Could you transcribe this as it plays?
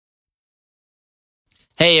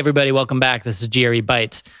Hey, everybody, welcome back. This is GRE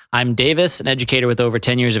Bites. I'm Davis, an educator with over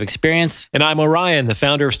 10 years of experience. And I'm Orion, the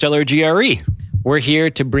founder of Stellar GRE. We're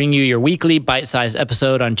here to bring you your weekly bite-sized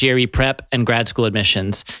episode on GRE prep and grad school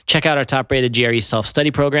admissions. Check out our top-rated GRE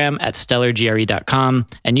self-study program at stellargre.com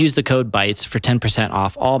and use the code BITES for 10%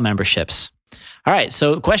 off all memberships. All right,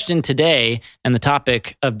 so the question today and the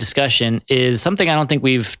topic of discussion is something I don't think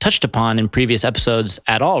we've touched upon in previous episodes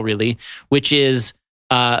at all, really, which is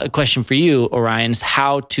a question for you, Orion, is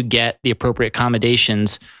how to get the appropriate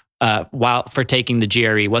accommodations for taking the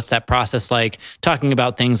GRE. What's that process like? Talking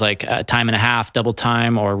about things like time and a half, double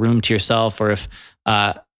time, or room to yourself, or if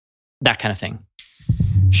that kind of thing.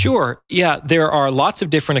 Sure. Yeah, there are lots of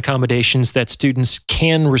different accommodations that students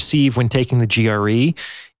can receive when taking the GRE.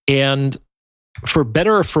 And for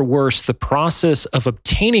better or for worse, the process of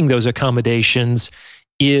obtaining those accommodations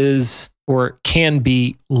is or can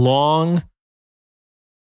be long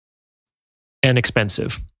and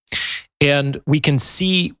expensive. And we can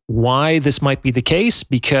see why this might be the case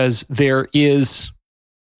because there is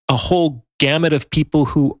a whole gamut of people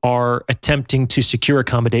who are attempting to secure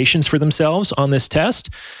accommodations for themselves on this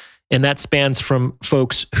test. And that spans from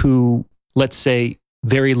folks who, let's say,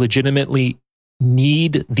 very legitimately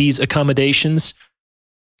need these accommodations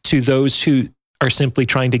to those who are simply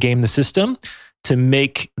trying to game the system to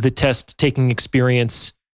make the test taking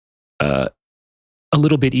experience a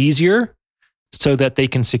little bit easier, so that they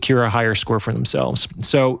can secure a higher score for themselves.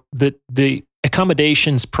 So the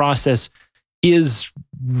accommodations process is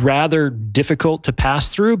rather difficult to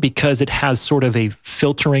pass through because it has sort of a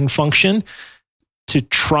filtering function to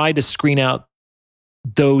try to screen out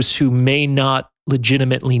those who may not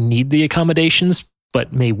legitimately need the accommodations,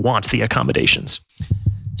 but may want the accommodations.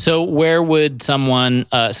 So where would someone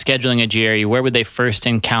scheduling a GRE, where would they first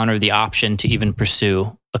encounter the option to even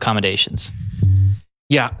pursue accommodations?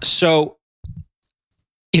 Yeah, so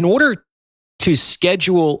in order to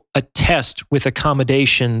schedule a test with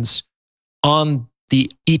accommodations on the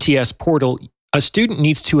ETS portal, a student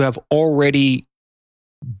needs to have already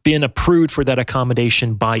been approved for that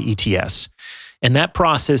accommodation by ETS. And that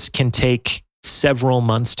process can take several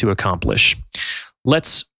months to accomplish.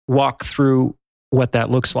 Let's walk through what that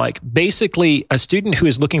looks like. Basically, a student who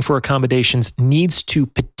is looking for accommodations needs to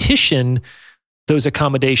petition those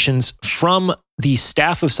accommodations from the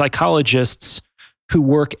staff of psychologists who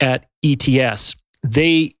work at ETS.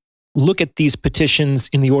 They look at these petitions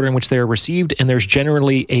in the order in which they are received, and there's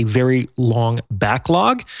generally a very long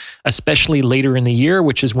backlog, especially later in the year,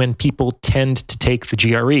 which is when people tend to take the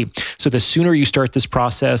GRE. So the sooner you start this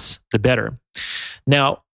process, the better.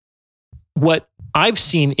 Now, what I've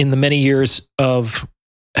seen in the many years of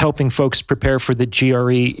helping folks prepare for the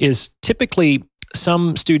GRE is typically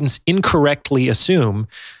some students incorrectly assume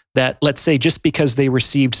that, let's say, just because they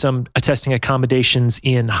received some attesting accommodations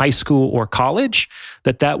in high school or college,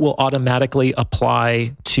 that will automatically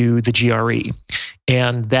apply to the GRE.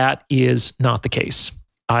 And that is not the case.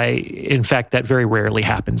 In fact, that very rarely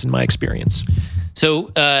happens in my experience.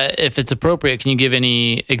 So if it's appropriate, can you give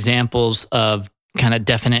any examples of kind of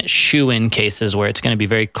definite shoe-in cases where it's going to be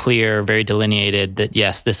very clear, very delineated that,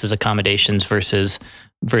 yes, this is accommodations versus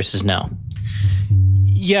no?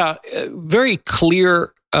 Yeah, very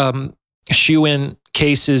clear shoe-in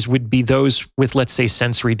cases would be those with, let's say,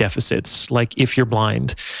 sensory deficits, like if you're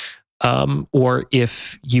blind or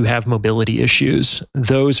if you have mobility issues.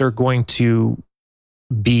 Those are going to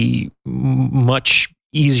be much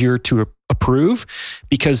easier to approve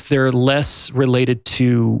because they're less related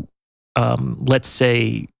to, let's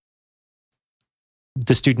say,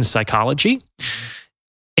 the student's psychology.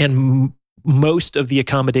 And most of the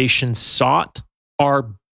accommodations sought are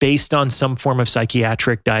based on some form of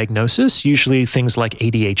psychiatric diagnosis, usually things like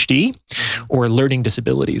ADHD or learning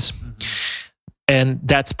disabilities. And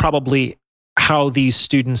that's probably how these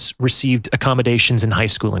students received accommodations in high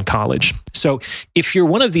school and college. So if you're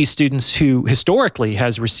one of these students who historically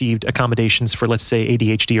has received accommodations for, let's say,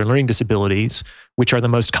 ADHD or learning disabilities, which are the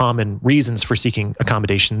most common reasons for seeking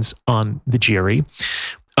accommodations on the GRE,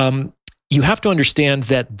 you have to understand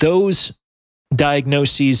that those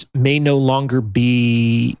diagnoses may no longer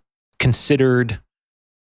be considered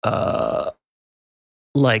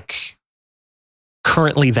like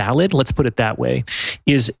currently valid. Let's put it that way.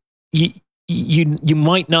 Is you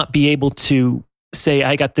might not be able to say,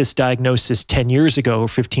 I got this diagnosis 10 years ago or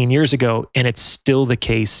 15 years ago, and it's still the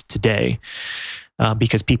case today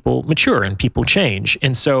because people mature and people change.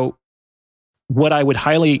 And so what I would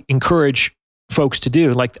highly encourage folks to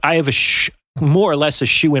do, like I have more or less a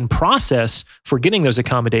shoe-in process for getting those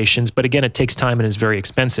accommodations. But again, it takes time and is very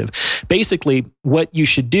expensive. Basically, what you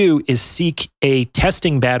should do is seek a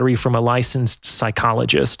testing battery from a licensed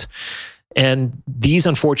psychologist. And these,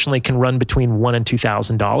 unfortunately, can run between $1,000 and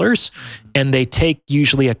 $2,000. And they take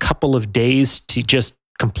usually a couple of days to just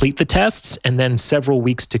complete the tests and then several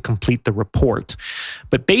weeks to complete the report.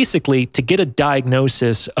 But basically, to get a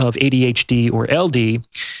diagnosis of ADHD or LD,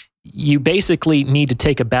 you basically need to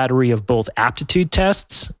take a battery of both aptitude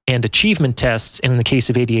tests and achievement tests, and in the case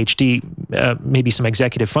of ADHD, maybe some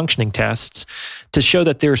executive functioning tests, to show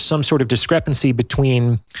that there's some sort of discrepancy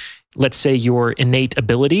between, let's say, your innate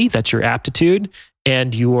ability, that's your aptitude,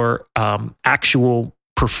 and your actual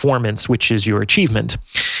performance, which is your achievement.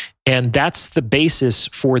 And that's the basis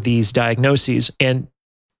for these diagnoses. And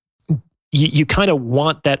you kind of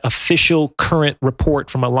want that official current report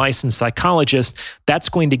from a licensed psychologist. That's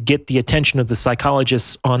going to get the attention of the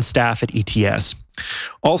psychologists on staff at ETS.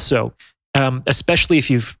 Also, especially if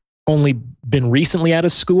you've only been recently out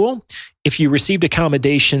of school, if you received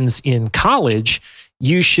accommodations in college,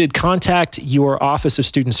 you should contact your Office of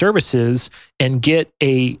Student Services and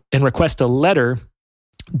request a letter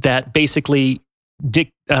that basically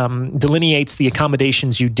delineates the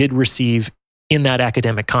accommodations you did receive in that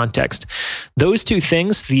academic context. Those two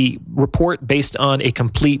things, the report based on a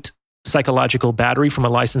complete psychological battery from a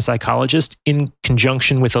licensed psychologist in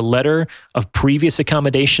conjunction with a letter of previous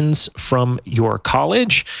accommodations from your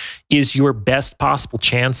college, is your best possible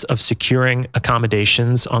chance of securing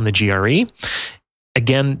accommodations on the GRE.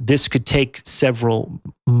 Again, this could take several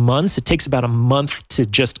months. It takes about a month to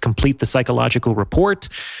just complete the psychological report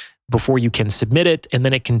before you can submit it. And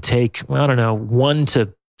then it can take, 1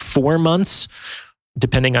 to 4 months,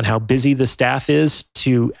 depending on how busy the staff is,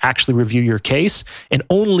 to actually review your case. And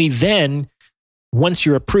only then, once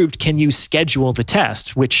you're approved, can you schedule the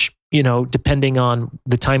test, which, depending on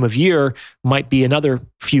the time of year, might be another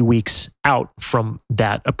few weeks out from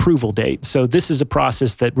that approval date. So this is a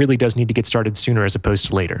process that really does need to get started sooner as opposed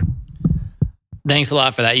to later. Thanks a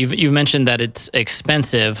lot for that. You've mentioned that it's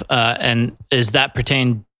expensive, and does that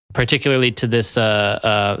pertain particularly to this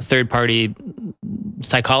third-party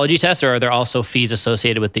psychology test, or are there also fees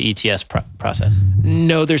associated with the ETS process?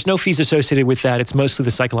 No, there's no fees associated with that. It's mostly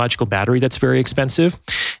the psychological battery that's very expensive.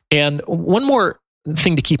 And one more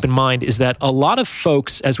thing to keep in mind is that a lot of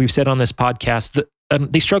folks, as we've said on this podcast,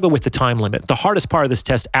 they struggle with the time limit. The hardest part of this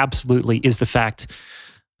test absolutely is the fact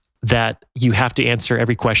that you have to answer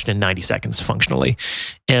every question in 90 seconds functionally.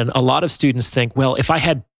 And a lot of students think, well, if I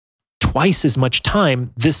had twice as much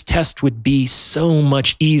time, this test would be so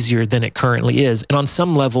much easier than it currently is. And on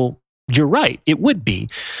some level, you're right, it would be.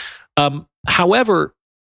 However,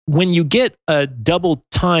 when you get a double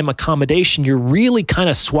time accommodation, you're really kind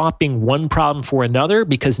of swapping one problem for another,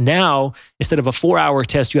 because now instead of a 4-hour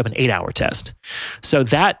test, you have an 8-hour test. So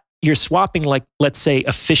that you're swapping, like, let's say,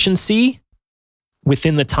 efficiency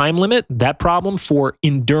within the time limit, that problem, for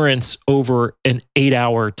endurance over an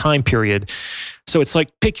 8-hour time period. So it's like,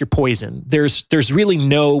 pick your poison. There's really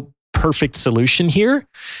no perfect solution here.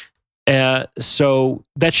 So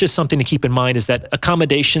that's just something to keep in mind, is that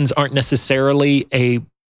accommodations aren't necessarily a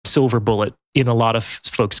silver bullet in a lot of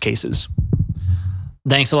folks' cases.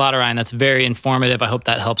 Thanks a lot, Orion. That's very informative. I hope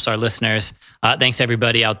that helps our listeners. Thanks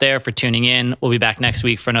everybody out there for tuning in. We'll be back next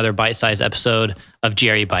week for another bite-sized episode of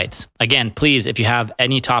GRE Bites. Again, please, if you have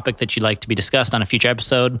any topic that you'd like to be discussed on a future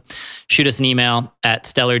episode, shoot us an email at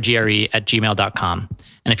stellargre@gmail.com.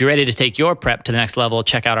 And if you're ready to take your prep to the next level,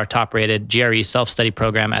 check out our top-rated GRE self-study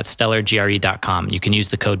program at stellargre.com. You can use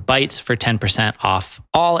the code BITES for 10% off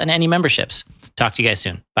all and any memberships. Talk to you guys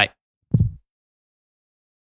soon. Bye.